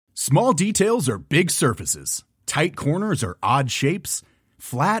Small details are big surfaces. Tight corners are odd shapes.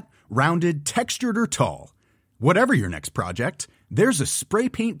 Flat, rounded, textured, or tall. Whatever your next project, there's a spray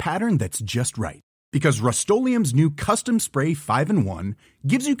paint pattern that's just right. Because Rust-Oleum's new Custom Spray 5-in-1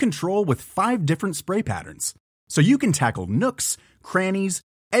 gives you control with 5 different spray patterns. So you can tackle nooks, crannies,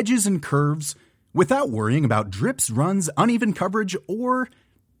 edges, and curves without worrying about drips, runs, uneven coverage, or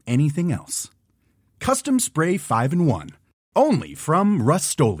anything else. Custom Spray 5-in-1. Only from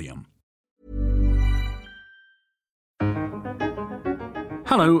Rust-Oleum.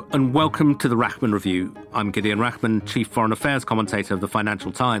 Hello and welcome to the Rachman Review. I'm Gideon Rachman, Chief Foreign Affairs Commentator of the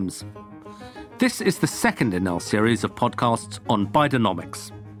Financial Times. This is the second in our series of podcasts on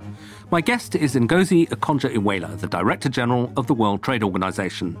Bidenomics. My guest is Ngozi Okonjo-Iweala, the Director General of the World Trade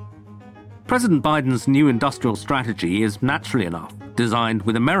Organization. President Biden's new industrial strategy is, naturally enough, designed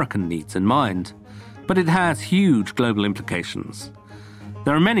with American needs in mind, but it has huge global implications.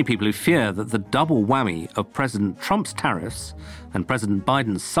 There are many people who fear that the double whammy of President Trump's tariffs and President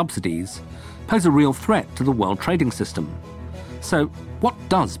Biden's subsidies pose a real threat to the world trading system. So, what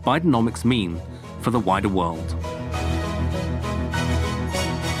does Bidenomics mean for the wider world?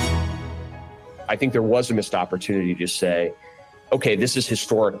 I think there was a missed opportunity to say, okay, this is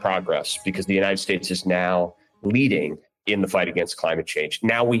historic progress because the United States is now leading in the fight against climate change.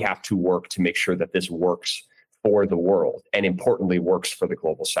 Now we have to work to make sure that this works for the world and, importantly, works for the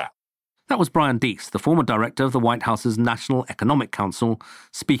global south. That was Brian Deese, the former director of the White House's National Economic Council,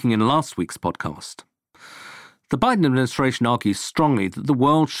 speaking in last week's podcast. The Biden administration argues strongly that the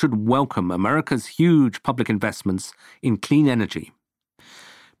world should welcome America's huge public investments in clean energy.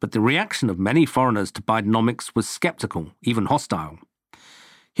 But the reaction of many foreigners to Bidenomics was sceptical, even hostile.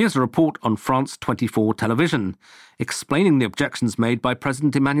 Here's a report on France 24 television, explaining the objections made by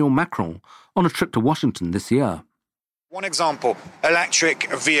President Emmanuel Macron on a trip to Washington this year. One example, electric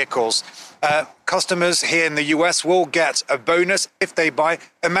vehicles. Customers here in the US will get a bonus if they buy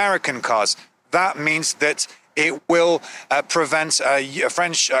American cars. That means that it will prevent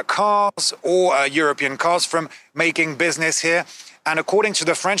French cars or European cars from making business here. And according to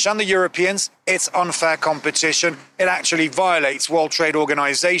the French and the Europeans, it's unfair competition. It actually violates World Trade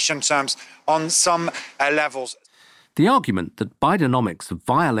Organization terms on some levels. The argument that Bidenomics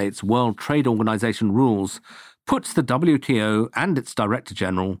violates World Trade Organization rules puts the WTO and its Director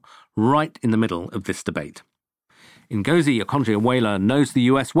General right in the middle of this debate. Ngozi Okonjo-Iweala knows the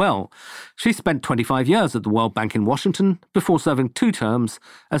US well. She spent 25 years at the World Bank in Washington before serving 2 terms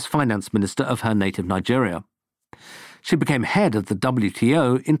as finance minister of her native Nigeria. She became head of the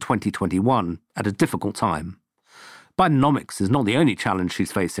WTO in 2021 at a difficult time. Bidenomics is not the only challenge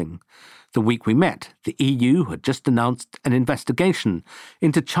she's facing. The week we met, the EU had just announced an investigation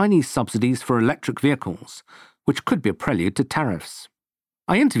into Chinese subsidies for electric vehicles, which could be a prelude to tariffs.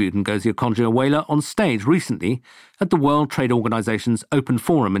 I interviewed Ngozi Okonjo-Iweala on stage recently at the World Trade Organization's Open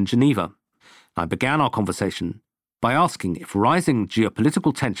Forum in Geneva. I began our conversation by asking if rising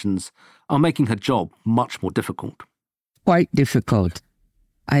geopolitical tensions are making her job much more difficult. Quite difficult.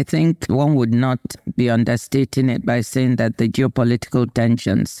 I think one would not be understating it by saying that the geopolitical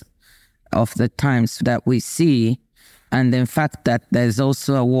tensions of the times that we see, and the fact that there's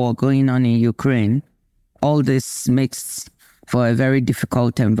also a war going on in Ukraine, all this makes for a very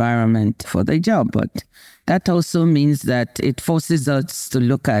difficult environment for the job. But that also means that it forces us to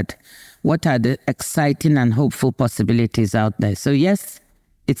look at what are the exciting and hopeful possibilities out there. So yes,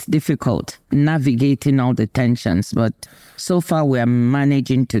 it's difficult navigating all the tensions, but so far we are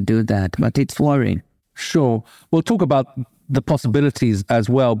managing to do that, but it's worrying. Sure. We'll talk about the possibilities as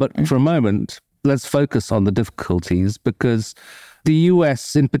well, but for a moment, let's focus on the difficulties, because the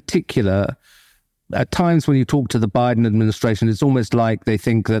US in particular, at times when you talk to the Biden administration, it's almost like they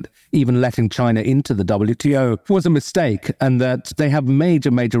think that even letting China into the WTO was a mistake and that they have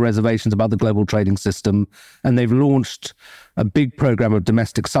major reservations about the global trading system. And they've launched a big program of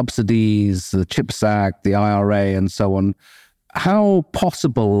domestic subsidies, the CHIPS Act, the IRA, and so on. How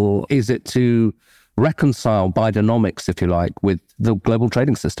possible is it to reconcile Bidenomics, if you like, with the global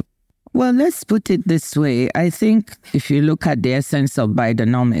trading system? Well, let's put it this way. I think if you look at the essence of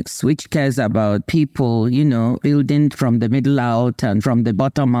Bidenomics, which cares about people, building from the middle out and from the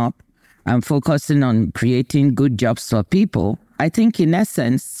bottom up and focusing on creating good jobs for people, I think in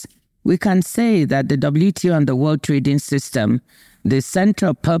essence, we can say that the WTO and the World Trading System, the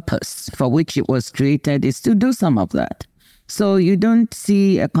central purpose for which it was created is to do some of that. So you don't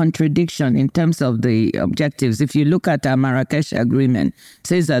see a contradiction in terms of the objectives. If you look at our Marrakesh Agreement, it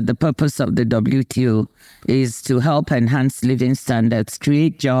says that the purpose of the WTO is to help enhance living standards,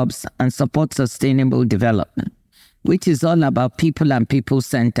 create jobs, and support sustainable development. which is all about people and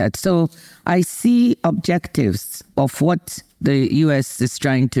people-centered. So I see objectives of what the U.S. is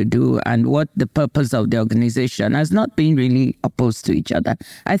trying to do and what the purpose of the organization has not been really opposed to each other.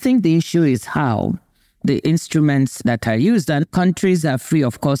 I think the issue is how the instruments that are used, and countries are free,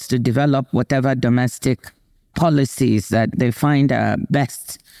 of course, to develop whatever domestic policies that they find are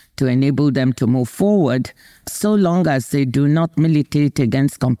best to enable them to move forward, so long as they do not militate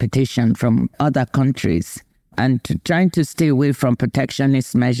against competition from other countries. And trying to stay away from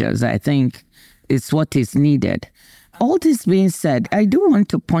protectionist measures, I think, is what is needed. All this being said, I do want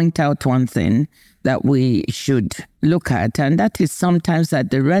to point out one thing that we should look at, and that is sometimes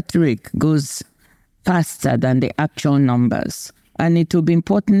that the rhetoric goes faster than the actual numbers. And it will be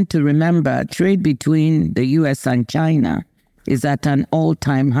important to remember trade between the US and China is at an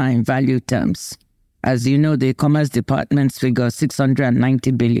all-time high in value terms. As you know, the Commerce Department's figure,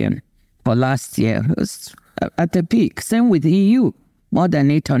 690 billion for last year, was at the peak. Same with the EU, more than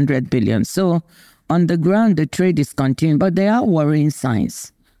 800 billion. So on the ground, the trade is continuing, but there are worrying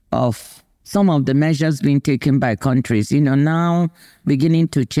signs of some of the measures being taken by countries, now beginning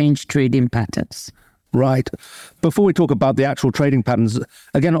to change trading patterns. Right. Before we talk about the actual trading patterns,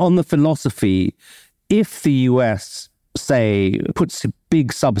 again, on the philosophy, if the US, say, puts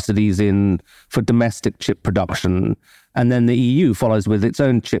big subsidies in for domestic chip production, and then the EU follows with its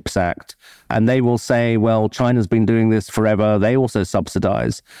own CHIPS Act, and they will say, well, China's been doing this forever, they also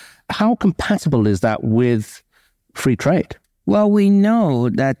subsidize. How compatible is that with free trade? Well, we know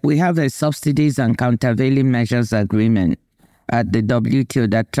that we have a subsidies and countervailing measures agreement at the WTO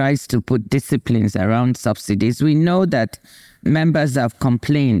that tries to put disciplines around subsidies. We know that members have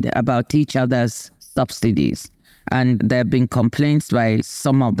complained about each other's subsidies. And there have been complaints by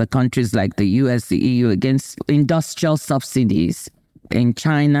some of the countries like the US, the EU, against industrial subsidies. In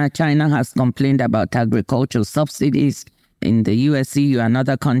China has complained about agricultural subsidies. In the US, EU, and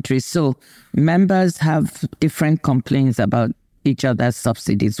other countries. So members have different complaints about each other's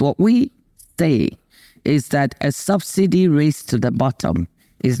subsidies. What we say is that a subsidy race to the bottom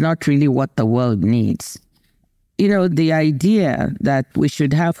is not really what the world needs. The idea that we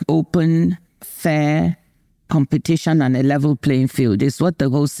should have open, fair competition and a level playing field is what the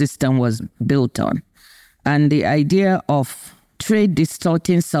whole system was built on. And the idea of trade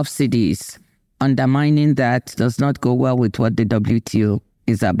distorting subsidies, undermining that, does not go well with what the WTO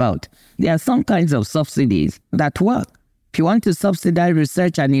is about. There are some kinds of subsidies that work. If you want to subsidize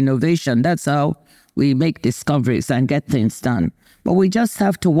research and innovation, that's how we make discoveries and get things done. But we just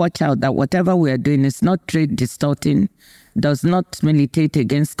have to watch out that whatever we are doing is not trade distorting, does not militate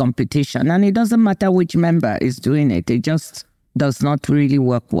against competition. And it doesn't matter which member is doing it. It just does not really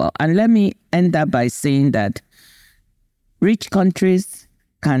work well. And let me end up by saying that rich countries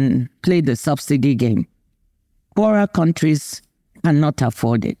can play the subsidy game. Poorer countries cannot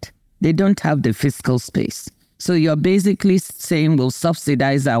afford it. They don't have the fiscal space. So you're basically saying we'll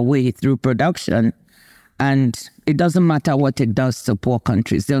subsidize our way through production, and it doesn't matter what it does to poor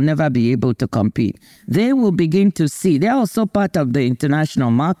countries. They'll never be able to compete. They will begin to see, they're also part of the international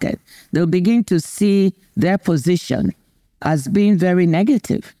market. They'll begin to see their position as being very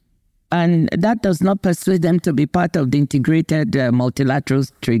negative. And that does not persuade them to be part of the integrated multilateral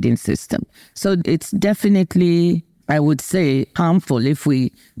trading system. So it's definitely, I would say, harmful if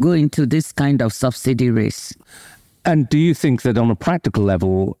we go into this kind of subsidy race. And do you think that on a practical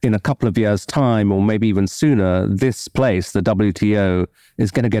level, in a couple of years' time, or maybe even sooner, this place, the WTO, is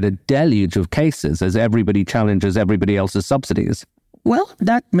going to get a deluge of cases as everybody challenges everybody else's subsidies? Well,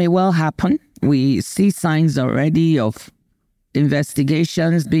 that may well happen. We see signs already of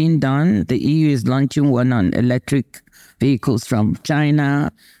investigations being done. The EU is launching one on electric vehicles from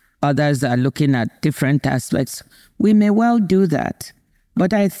China. Others are looking at different aspects. We may well do that.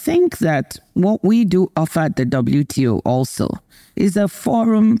 But I think that what we do offer at the WTO also is a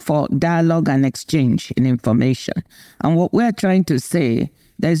forum for dialogue and exchange in information. And what we're trying to say,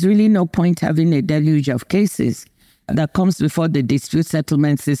 there's really no point having a deluge of cases that comes before the dispute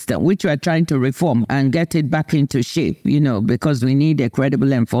settlement system, which we're trying to reform and get it back into shape, because we need a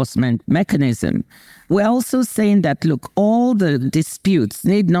credible enforcement mechanism. We're also saying that, look, all the disputes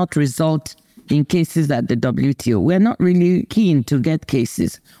need not result in cases at the WTO. We're not really keen to get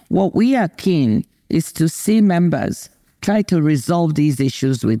cases. What we are keen is to see members try to resolve these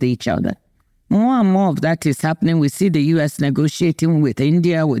issues with each other. More and more of that is happening. We see the US negotiating with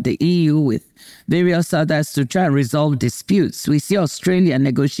India, with the EU, with various others to try and resolve disputes. We see Australia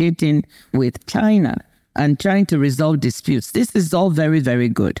negotiating with China. and trying to resolve disputes. This is all very, very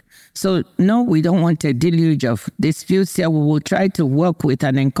good. So no, we don't want a deluge of disputes here. We will try to work with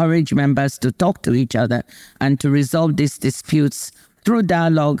and encourage members to talk to each other and to resolve these disputes through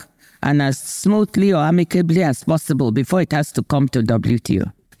dialogue and as smoothly or amicably as possible before it has to come to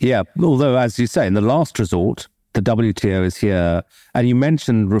WTO. Yeah, although, as you say, in the last resort, the WTO is here. And you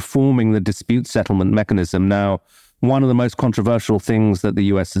mentioned reforming the dispute settlement mechanism. Now, one of the most controversial things that the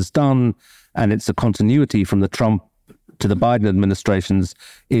US has done, and it's a continuity from the Trump to the Biden administrations,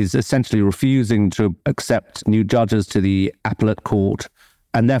 is essentially refusing to accept new judges to the appellate court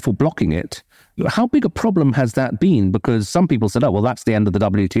and therefore blocking it. How big a problem has that been? Because some people said, oh, well, that's the end of the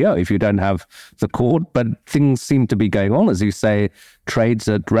WTO if you don't have the court. But things seem to be going on, as you say, trades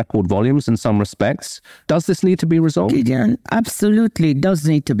at record volumes in some respects. Does this need to be resolved? Gideon, absolutely does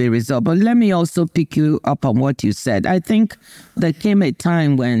need to be resolved. But let me also pick you up on what you said. I think there came a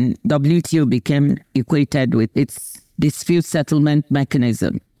time when WTO became equated with its dispute settlement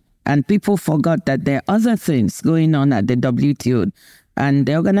mechanism. And people forgot that there are other things going on at the WTO. And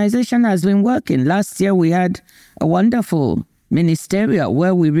the organization has been working. Last year, we had a wonderful ministerial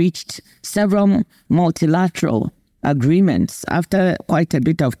where we reached several multilateral agreements. After quite a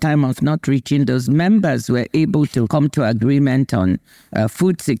bit of time of not reaching those, members were able to come to agreement on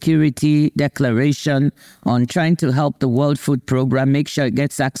food security declaration, on trying to help the World Food Program make sure it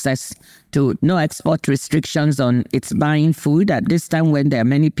gets access to no export restrictions on its buying food at this time when there are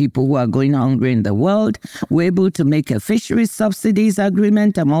many people who are going hungry in the world. We're able to make a fisheries subsidies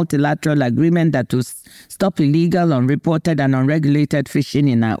agreement, a multilateral agreement that will stop illegal, unreported and unregulated fishing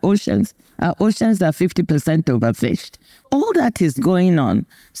in our oceans. Our oceans are 50% overfished. All that is going on.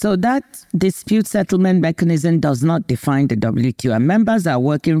 So that dispute settlement mechanism does not define the WTO. And members are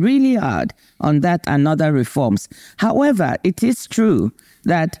working really hard on that and other reforms. However, it is true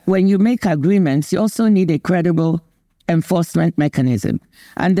that when you make agreements, you also need a credible enforcement mechanism.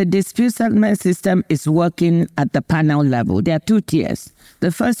 And the dispute settlement system is working at the panel level. There are 2 tiers.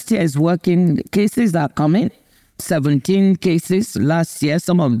 The first tier is working, cases are coming, 17 cases last year,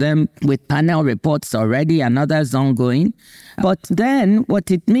 some of them with panel reports already and others ongoing. But then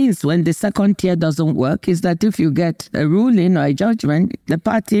what it means when the second tier doesn't work is that if you get a ruling or a judgment, the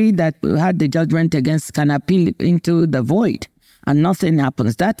party that had the judgment against can appeal into the void and nothing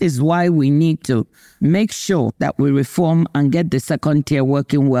happens. That is why we need to make sure that we reform and get the second tier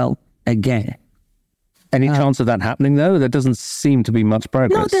working well again. Any chance of that happening, though? There doesn't seem to be much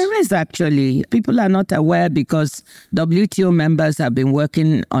progress. No, there is actually. People are not aware because WTO members have been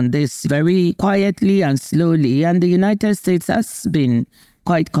working on this very quietly and slowly. And the United States has been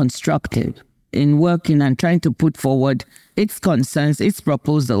quite constructive in working and trying to put forward its concerns, its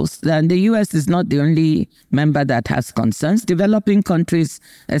proposals. And the US is not the only member that has concerns. Developing countries,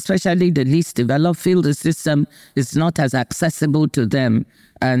 especially the least developed, feel the system is not as accessible to them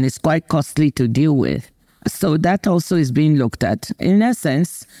and it's quite costly to deal with. So that also is being looked at. In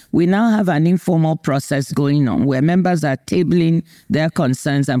essence, we now have an informal process going on where members are tabling their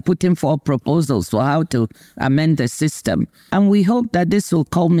concerns and putting forward proposals for how to amend the system. And we hope that this will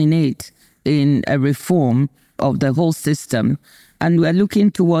culminate in a reform of the whole system. And we're looking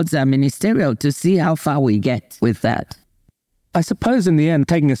towards our ministerial to see how far we get with that. I suppose in the end,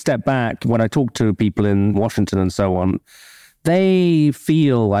 taking a step back, when I talk to people in Washington and so on, they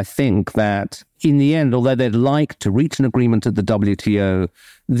feel, I think, that in the end, although they'd like to reach an agreement at the WTO,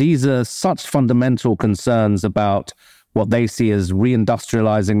 these are such fundamental concerns about what they see as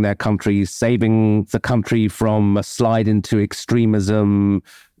reindustrializing their country, saving the country from a slide into extremism,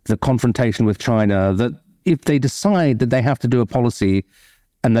 the confrontation with China, that if they decide that they have to do a policy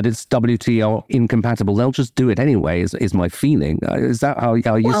and that it's WTO incompatible, they'll just do it anyway, is my feeling. Is that how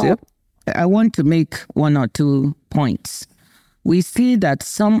you see it? I want to make 1 or 2 points. We see that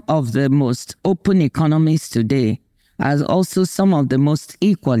some of the most open economies today are also some of the most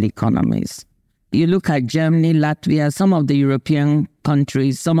equal economies. You look at Germany, Latvia, some of the European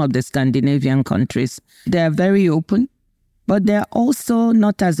countries, some of the Scandinavian countries, they are very open, but they're also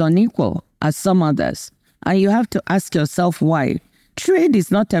not as unequal as some others. And you have to ask yourself why. Trade is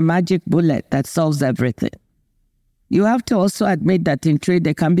not a magic bullet that solves everything. You have to also admit that in trade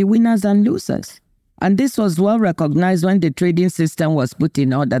there can be winners and losers. And this was well recognized when the trading system was put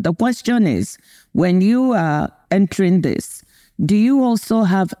in order. The question is, when you are entering this, do you also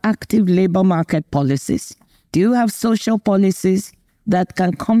have active labor market policies? Do you have social policies that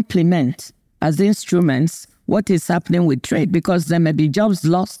can complement as instruments what is happening with trade? Because there may be jobs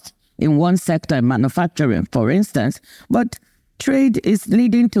lost in one sector, in manufacturing, for instance, but trade is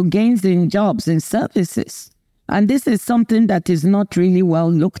leading to gains in jobs, in services. And this is something that is not really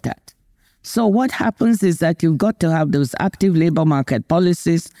well looked at. So what happens is that you've got to have those active labor market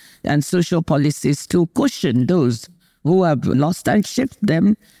policies and social policies to cushion those who have lost and shift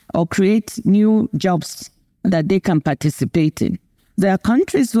them or create new jobs that they can participate in. There are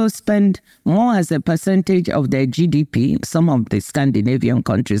countries who spend more as a percentage of their GDP, some of the Scandinavian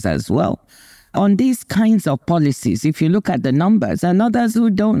countries as well, on these kinds of policies. If you look at the numbers, and others who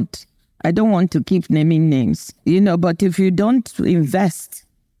don't. I don't want to keep naming names, but if you don't invest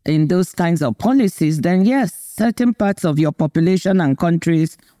in those kinds of policies, then yes, certain parts of your population and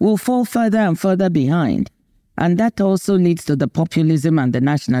countries will fall further and further behind. And that also leads to the populism and the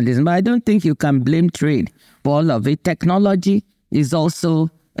nationalism. But I don't think you can blame trade for all of it. Technology is also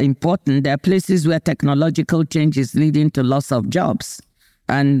important. There are places where technological change is leading to loss of jobs.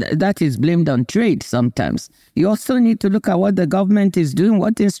 And that is blamed on trade sometimes. You also need to look at what the government is doing.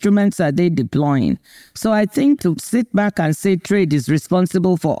 What instruments are they deploying? So I think to sit back and say trade is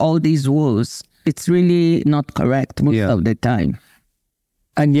responsible for all these woes, it's really not correct most of the time.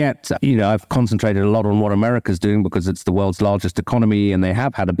 And yet, I've concentrated a lot on what America's doing because it's the world's largest economy and they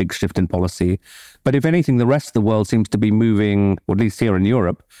have had a big shift in policy. But if anything, the rest of the world seems to be moving, or at least here in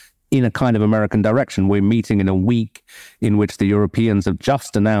Europe, in a kind of American direction. We're meeting in a week in which the Europeans have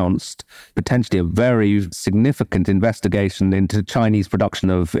just announced potentially a very significant investigation into Chinese production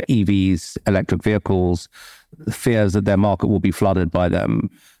of EVs, electric vehicles, fears that their market will be flooded by them.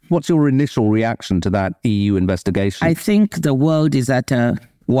 What's your initial reaction to that EU investigation? I think the world is at a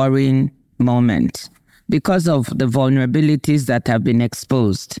worrying moment because of the vulnerabilities that have been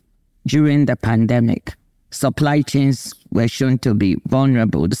exposed during the pandemic. Supply chains were shown to be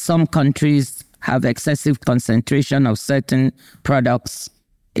vulnerable. Some countries have excessive concentration of certain products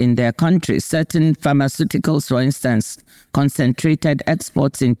in their countries. Certain pharmaceuticals, for instance, concentrated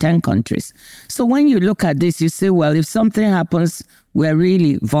exports in 10 countries. So when you look at this, you say, well, if something happens, we're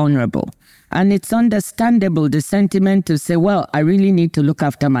really vulnerable. And it's understandable, the sentiment to say, well, I really need to look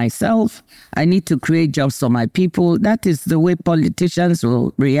after myself. I need to create jobs for my people. That is the way politicians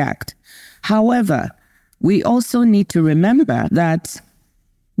will react. However, we also need to remember that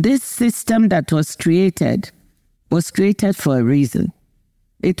this system that was created for a reason.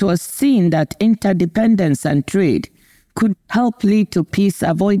 It was seen that interdependence and trade could help lead to peace,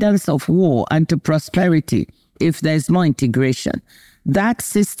 avoidance of war, and to prosperity if there's more integration. That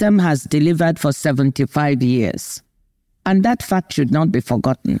system has delivered for 75 years. And that fact should not be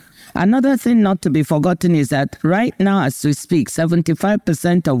forgotten. Another thing not to be forgotten is that right now, as we speak,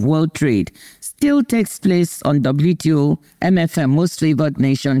 75% of world trade still takes place on WTO, MFN, most favored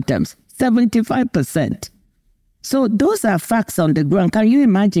nation terms. 75%. So those are facts on the ground. Can you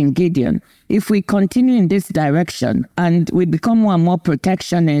imagine, Gideon, if we continue in this direction and we become more and more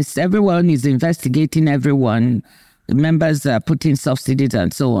protectionist, everyone is investigating everyone, the members are putting subsidies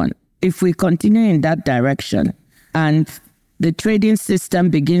and so on. If we continue in that direction, and the trading system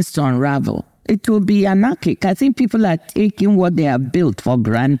begins to unravel, it will be anarchic. I think people are taking what they have built for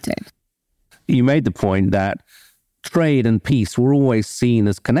granted. You made the point that trade and peace were always seen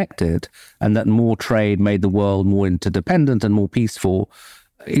as connected, and that more trade made the world more interdependent and more peaceful.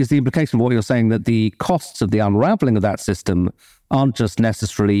 Is the implication of what you're saying that the costs of the unraveling of that system aren't just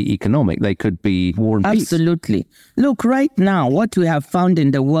necessarily economic? They could be war and peace. Absolutely. Look, right now, what we have found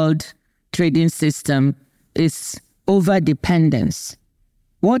in the world trading system is overdependence.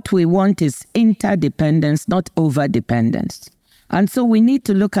 What we want is interdependence, not overdependence. And so we need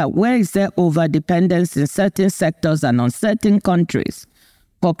to look at where is there overdependence in certain sectors and on certain countries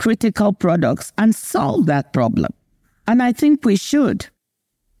for critical products and solve that problem. And I think we should.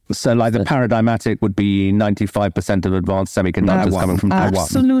 So like the paradigmatic would be 95% of advanced semiconductors coming from Taiwan.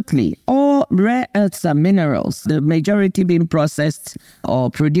 Absolutely. Or rare earths and minerals, the majority being processed or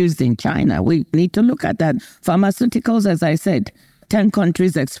produced in China. We need to look at that. Pharmaceuticals, as I said, 10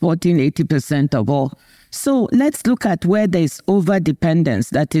 countries exporting 80% of all. So let's look at where there's overdependence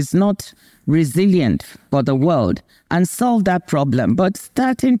that is not resilient for the world and solve that problem. But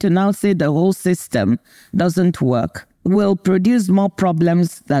starting to now say the whole system doesn't work will produce more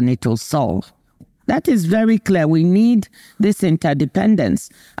problems than it will solve. That is very clear. We need this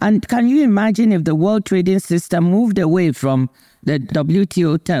interdependence. And can you imagine if the world trading system moved away from the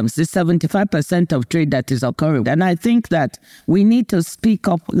WTO terms, the 75% of trade that is occurring? And I think that we need to speak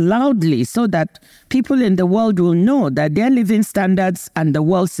up loudly so that people in the world will know that their living standards and the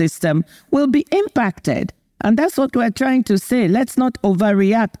world system will be impacted. And that's what we're trying to say. Let's not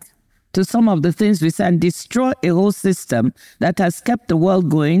overreact to some of the things we say and destroy a whole system that has kept the world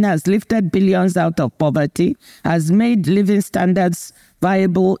going, has lifted billions out of poverty, has made living standards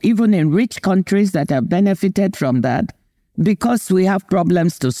viable even in rich countries that have benefited from that. because we have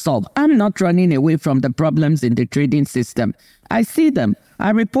problems to solve. I'm not running away from the problems in the trading system. I see them.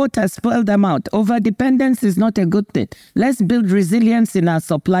 Our report has spelled them out. Overdependence is not a good thing. Let's build resilience in our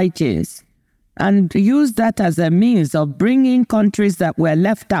supply chains and use that as a means of bringing countries that were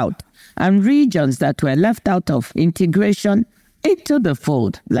left out and regions that were left out of integration into the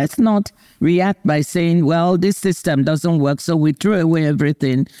fold. Let's not react by saying, well, this system doesn't work, so we throw away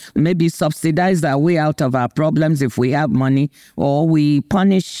everything, maybe subsidize our way out of our problems if we have money, or we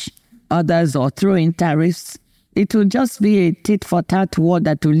punish others or throw in tariffs. It will just be a tit-for-tat war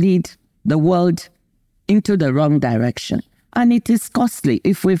that will lead the world into the wrong direction. And it is costly.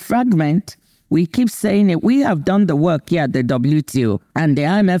 If we fragment, we keep saying it. We have done the work here at the WTO, and the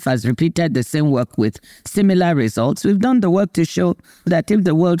IMF has repeated the same work with similar results. We've done the work to show that if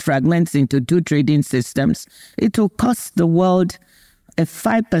the world fragments into two trading systems, it will cost the world a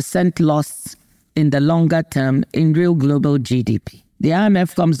 5% loss in the longer term in real global GDP. The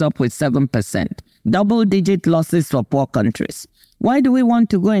IMF comes up with 7%, double-digit losses for poor countries. Why do we want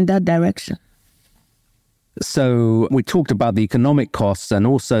to go in that direction? So we talked about the economic costs and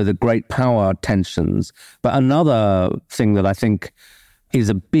also the great power tensions. But another thing that I think is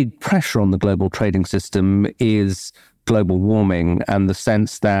a big pressure on the global trading system is global warming, and the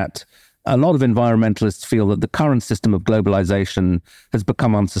sense that a lot of environmentalists feel that the current system of globalization has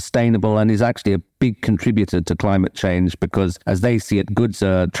become unsustainable and is actually a big contributor to climate change because, as they see it, goods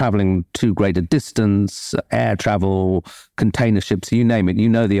are traveling too great a distance, air travel, container ships, you name it, you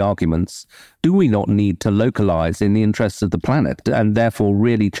know the arguments. Do we not need to localize in the interests of the planet and therefore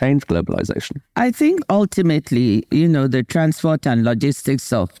really change globalization? I think ultimately, the transport and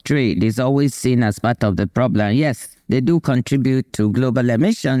logistics of trade is always seen as part of the problem. Yes, they do contribute to global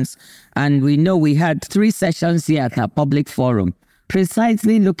emissions. And we know we had 3 sessions here at our public forum,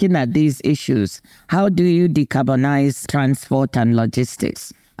 precisely looking at these issues. How do you decarbonize transport and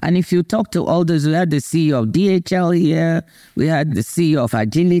logistics? And if you talk to all those, we had the CEO of DHL here, we had the CEO of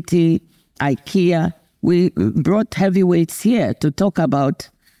Agility, IKEA. We brought heavyweights here to talk about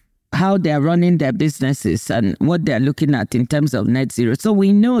how they're running their businesses and what they're looking at in terms of net zero. So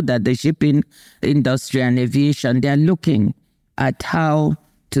we know that the shipping industry and aviation, they're looking at how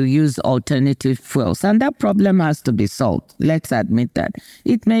to use alternative fuels. And that problem has to be solved. Let's admit that.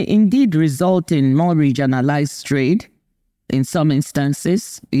 It may indeed result in more regionalized trade in some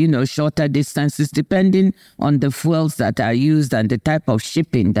instances, shorter distances, depending on the fuels that are used and the type of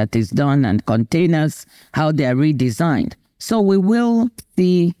shipping that is done and containers, how they are redesigned. So we will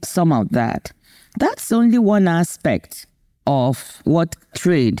see some of that. That's only one aspect of what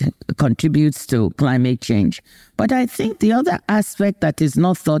trade contributes to climate change. But I think the other aspect that is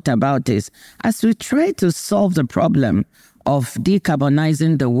not thought about is, as we try to solve the problem of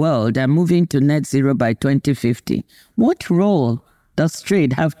decarbonizing the world and moving to net zero by 2050, what role does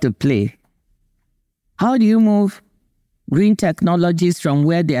trade have to play? How do you move green technologies from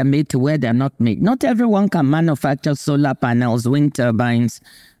where they are made to where they are not made? Not everyone can manufacture solar panels, wind turbines.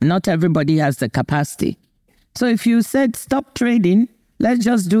 Not everybody has the capacity. So if you said stop trading, let's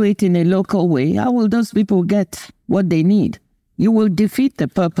just do it in a local way, how will those people get what they need? You will defeat the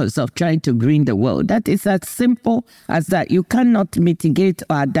purpose of trying to green the world. That is as simple as that. You cannot mitigate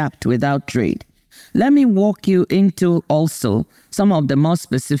or adapt without trade. Let me walk you into also some of the more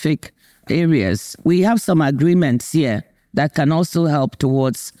specific areas. We have some agreements here that can also help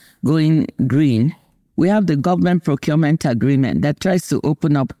towards going green. We have the government procurement agreement that tries to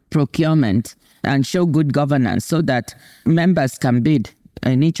open up procurement and show good governance so that members can bid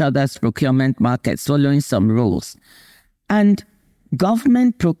in each other's procurement markets following some rules. And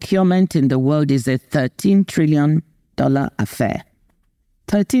government procurement in the world is a $13 trillion affair.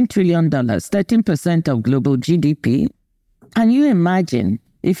 $13 trillion, 13% of global GDP. And you imagine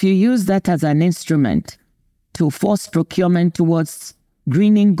if you use that as an instrument to force procurement towards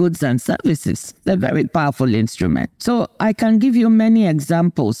greening goods and services, it's a very powerful instrument. So I can give you many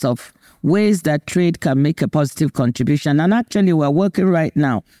examples of ways that trade can make a positive contribution. And actually, we're working right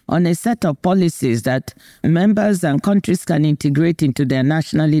now on a set of policies that members and countries can integrate into their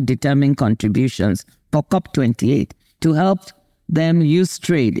nationally determined contributions for COP28 to help them use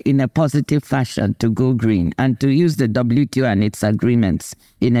trade in a positive fashion to go green and to use the WTO and its agreements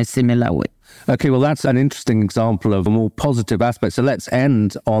in a similar way. Okay, well, that's an interesting example of a more positive aspect. So let's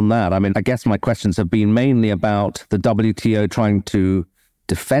end on that. I mean, I guess my questions have been mainly about the WTO trying to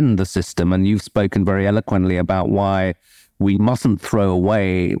defend the system, and you've spoken very eloquently about why we mustn't throw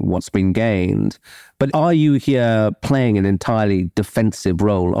away what's been gained. But are you here playing an entirely defensive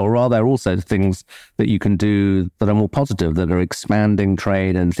role, or are there also things that you can do that are more positive, that are expanding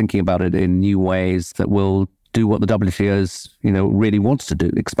trade and thinking about it in new ways that will do what the WTO's, really wants to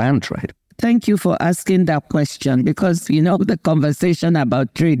do, expand trade? Thank you for asking that question, because, the conversation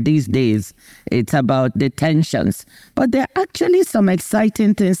about trade these days, it's about the tensions. But there are actually some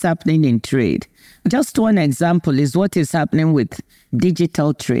exciting things happening in trade. Just one example is what is happening with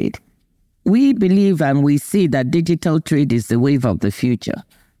digital trade. We believe and we see that digital trade is the wave of the future.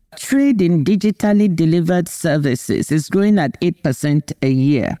 Trade in digitally delivered services is growing at 8% a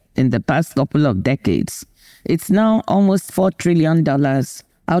year in the past couple of decades. It's now almost $4 trillion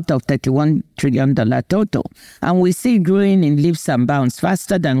out of $31 trillion total. And we see it growing in leaps and bounds,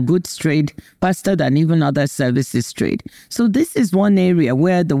 faster than goods trade, faster than even other services trade. So this is one area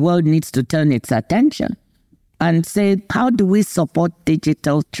where the world needs to turn its attention and say, how do we support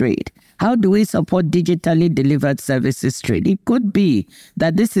digital trade? How do we support digitally delivered services trade? It could be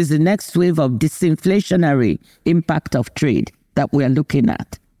that this is the next wave of disinflationary impact of trade that we are looking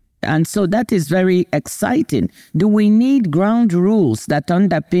at. And so that is very exciting. Do we need ground rules that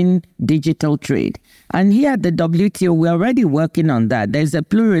underpin digital trade? And here at the WTO, we're already working on that. There's a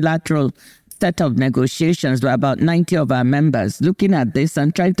plurilateral set of negotiations with about 90 of our members looking at this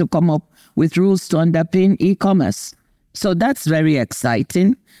and trying to come up with rules to underpin e-commerce. So that's very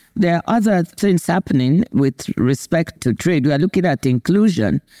exciting. There are other things happening with respect to trade. We are looking at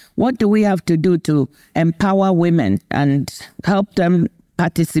inclusion. What do we have to do to empower women and help them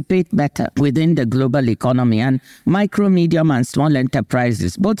participate better within the global economy, and micro, medium, and small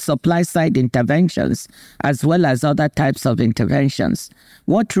enterprises, both supply-side interventions as well as other types of interventions?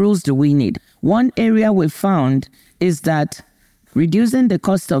 What rules do we need? One area we found is that reducing the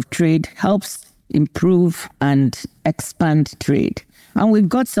cost of trade helps improve and expand trade. And we've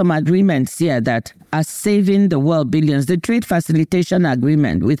got some agreements here that are saving the world billions. The Trade Facilitation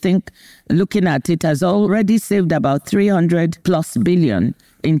Agreement, we think, looking at it, has already saved about 300 plus billion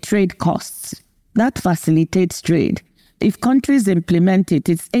in trade costs. That facilitates trade. If countries implement it,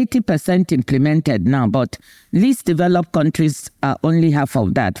 it's 80% implemented now, but least developed countries are only half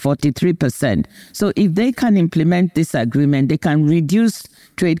of that, 43%. So if they can implement this agreement, they can reduce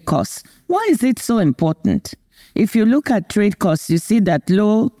trade costs. Why is it so important? If you look at trade costs, you see that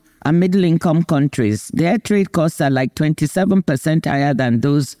low and middle-income countries, their trade costs are like 27% higher than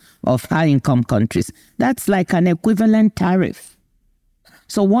those of high-income countries. That's like an equivalent tariff.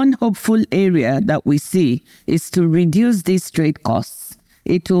 So one hopeful area that we see is to reduce these trade costs.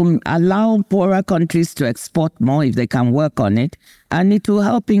 It will allow poorer countries to export more if they can work on it, and it will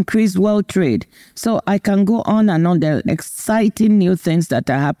help increase world trade. So I can go on and on. There are exciting new things that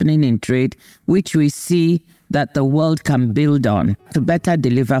are happening in trade, which we see that the world can build on to better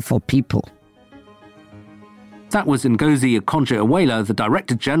deliver for people. That was Ngozi Okonjo-Iweala, the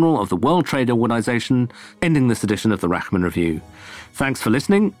Director General of the World Trade Organization, ending this edition of the Rachman Review. Thanks for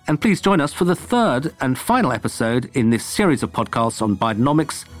listening, and please join us for the third and final episode in this series of podcasts on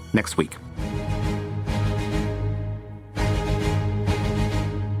Bidenomics next week.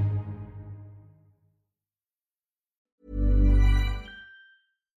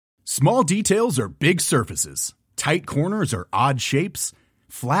 Small details are big surfaces. Tight corners are odd shapes.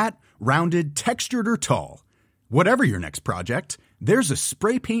 Flat, rounded, textured, or tall. Whatever your next project, there's a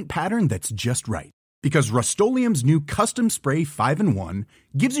spray paint pattern that's just right. Because Rust-Oleum's new Custom Spray 5-in-1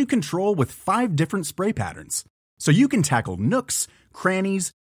 gives you control with 5 different spray patterns. So you can tackle nooks,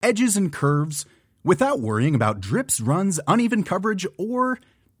 crannies, edges, and curves without worrying about drips, runs, uneven coverage, or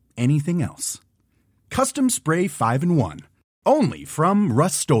anything else. Custom Spray 5-in-1. Only from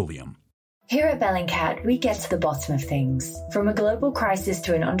Rust-Oleum. Here at Bellingcat, we get to the bottom of things. From a global crisis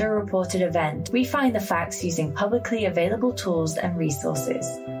to an underreported event, we find the facts using publicly available tools and resources,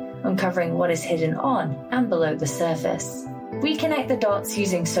 uncovering what is hidden on and below the surface. We connect the dots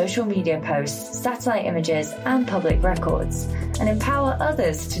using social media posts, satellite images, and public records, and empower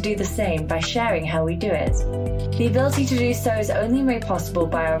others to do the same by sharing how we do it. The ability to do so is only made possible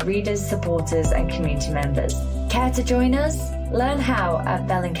by our readers, supporters, and community members. Care to join us? Learn how at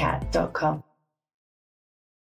bellingcat.com.